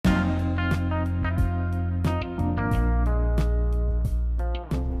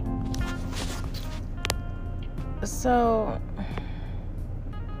So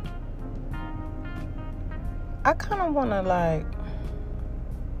I kind of want to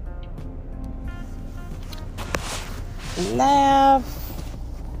laugh,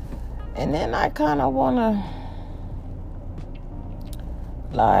 and then I kind of want to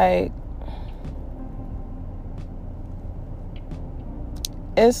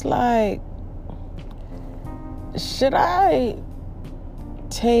it's like, should I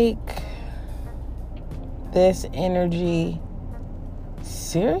take this energy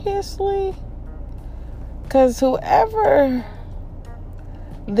seriously? Because whoever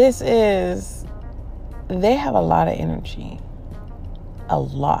this is, they have a lot of energy. A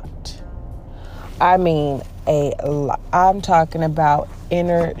lot. I mean, a lot. I'm talking about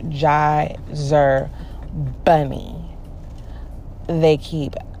Energizer Bunny. They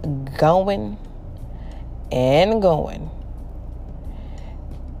keep going and going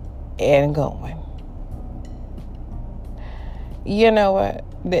and going. You know what?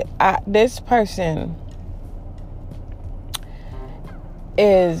 This person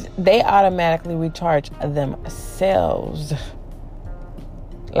they automatically recharge themselves.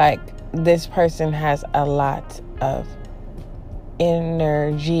 Like, this person has a lot of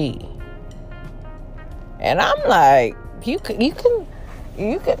energy. And I'm like, you could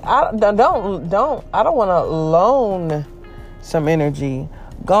I don't want to loan some energy.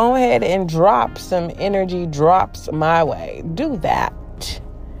 Go ahead and drop some energy drops my way. Do that.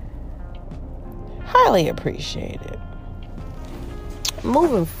 Highly appreciated.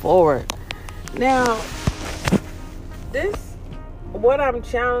 Moving forward. Now, what I'm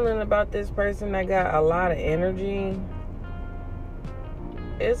channeling about this person that got a lot of energy,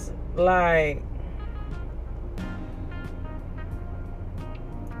 it's like,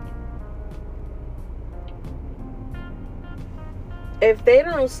 if they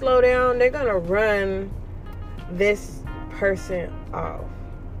don't slow down, they're going to run this person off.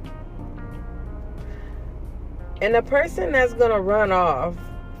 And the person that's going to run off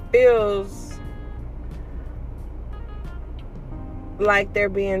feels like they're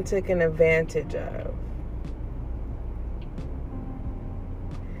being taken advantage of.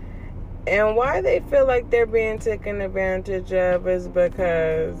 And why they feel like they're being taken advantage of is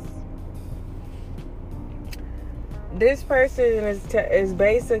because this person is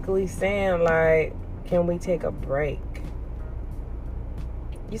basically saying, like, can we take a break?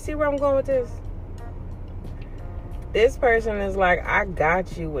 You see where I'm going with this? This person is like, I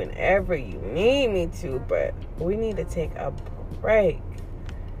got you whenever you need me to, but we need to take a break.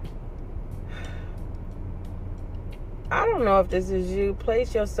 I don't know if this is you.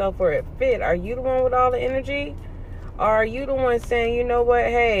 Place yourself where it fit. Are you the one with all the energy? Or are you the one saying, you know what,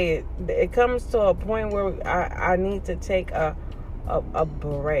 hey, it comes to a point where I need to take a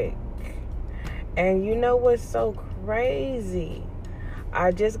break. And you know what's so crazy?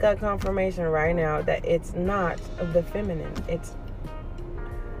 I just got confirmation right now that it's not the feminine. It's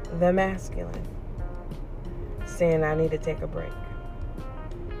the masculine saying I need to take a break.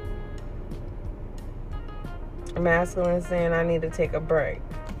 Masculine saying I need to take a break.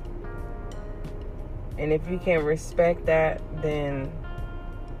 And if you can't respect that, then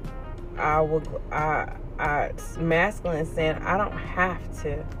masculine saying I don't have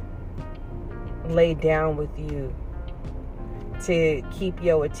to lay down with you to keep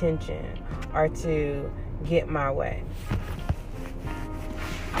your attention or to get my way.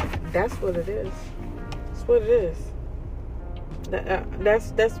 That's what it is. That's what it is.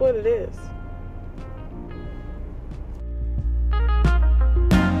 That's what it is.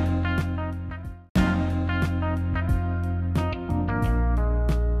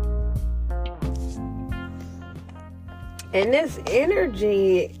 And this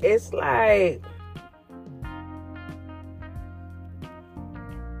energy, it's like,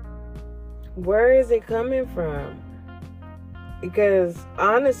 where is it coming from? Because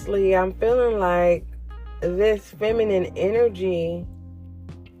honestly, I'm feeling like this feminine energy,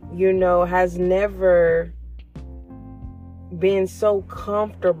 has never been so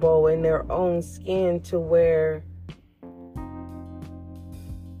comfortable in their own skin to where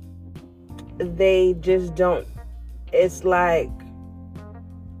they just don't. It's like,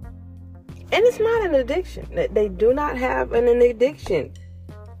 and it's not an addiction. They do not have an addiction.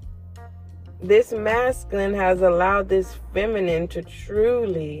 This masculine has allowed this feminine to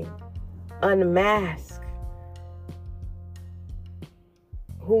truly unmask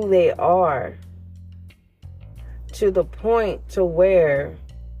who they are, to the point to where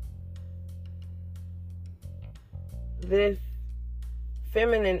this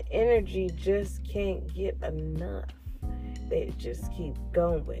feminine energy just can't get enough. They just keep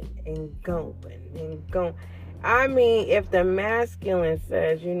going and going and going. I mean, if the masculine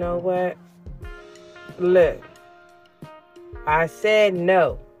says, you know what? Look, I said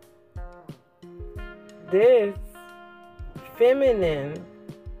no. This feminine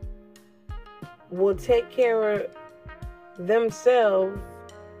will take care of themselves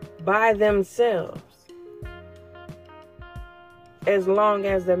by themselves as long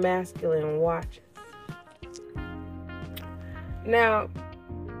as the masculine watches. Now,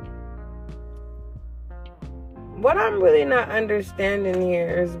 what I'm really not understanding here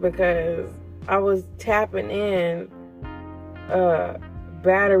is because I was tapping in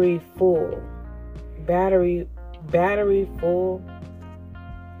battery full,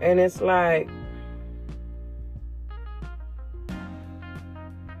 and it's like,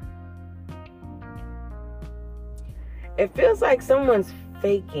 it feels like someone's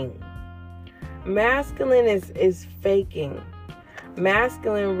faking. Masculine is faking.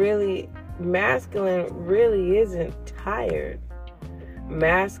 Masculine really isn't tired.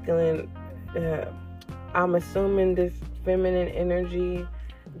 Masculine, I'm assuming this feminine energy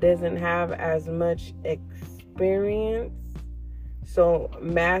doesn't have as much experience. So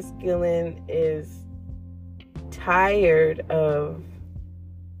masculine is tired of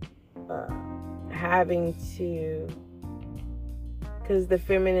having to, because the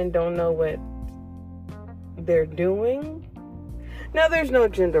feminine don't know what they're doing. Now, there's no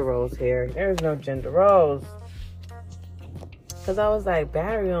gender roles here. There's no gender roles. Because I was like,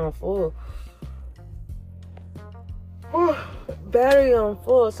 battery on full. Battery on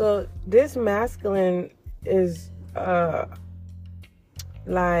full. So this masculine is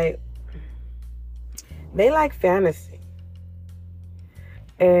like, they like fantasy.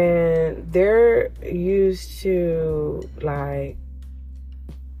 And they're used to like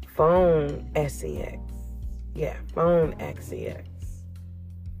phone sex. Yeah, phone sex.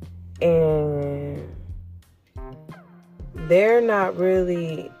 And they're not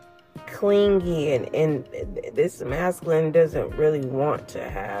really clingy, and this masculine doesn't really want to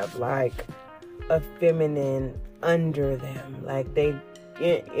have like a feminine under them. Like they,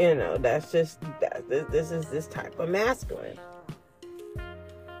 you know, that's just this is this type of masculine.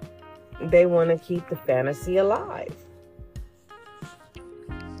 They want to keep the fantasy alive.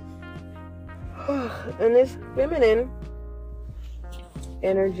 And this feminine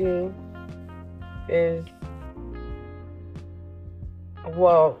energy is,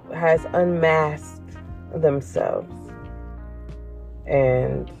 well, has unmasked themselves.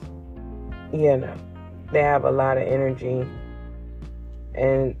 And, you know, they have a lot of energy.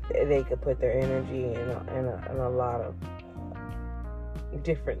 And they could put their energy in a lot of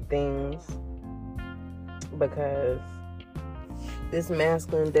different things. Because this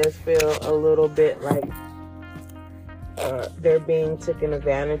masculine does feel a little bit like they're being taken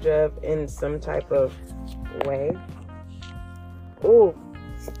advantage of in some type of way. Ooh,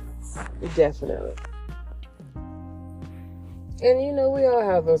 definitely. And you know, we all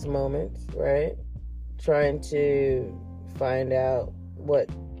have those moments, right? Trying to find out what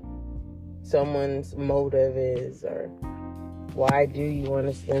someone's motive is, or why do you want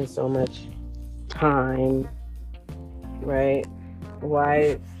to spend so much time, right?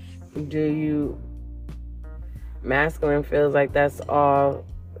 Why do you... Masculine feels like that's all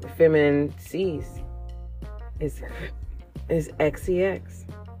feminine sees is XEX,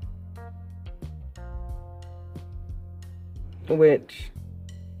 which,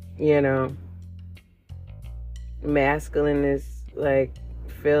 you know, masculine is like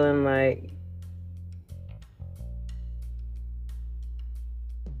feeling like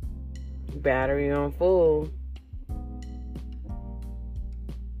battery on full.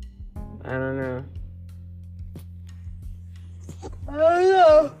 I don't know.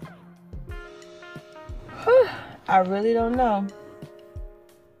 I really don't know.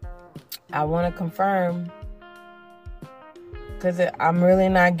 I want to confirm, because I'm really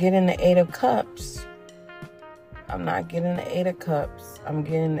not getting the 8 of Cups. I'm not getting the 8 of Cups. I'm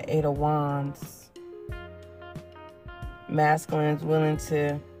getting the 8 of Wands. Masculine's willing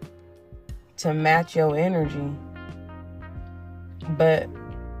to match your energy. But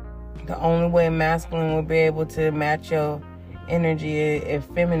the only way masculine will be able to match your energy is if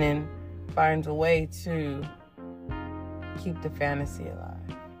feminine finds a way to keep the fantasy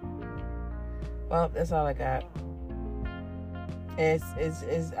alive. Well, that's all I got.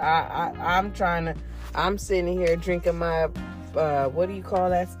 I'm sitting here drinking my what do you call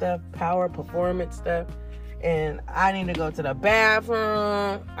that stuff? Power performance stuff. And I need to go to the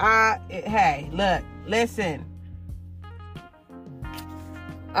bathroom. Hey, look, listen.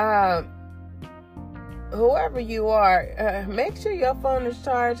 Whoever you are, make sure your phone is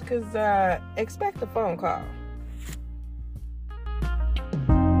charged, because expect a phone call.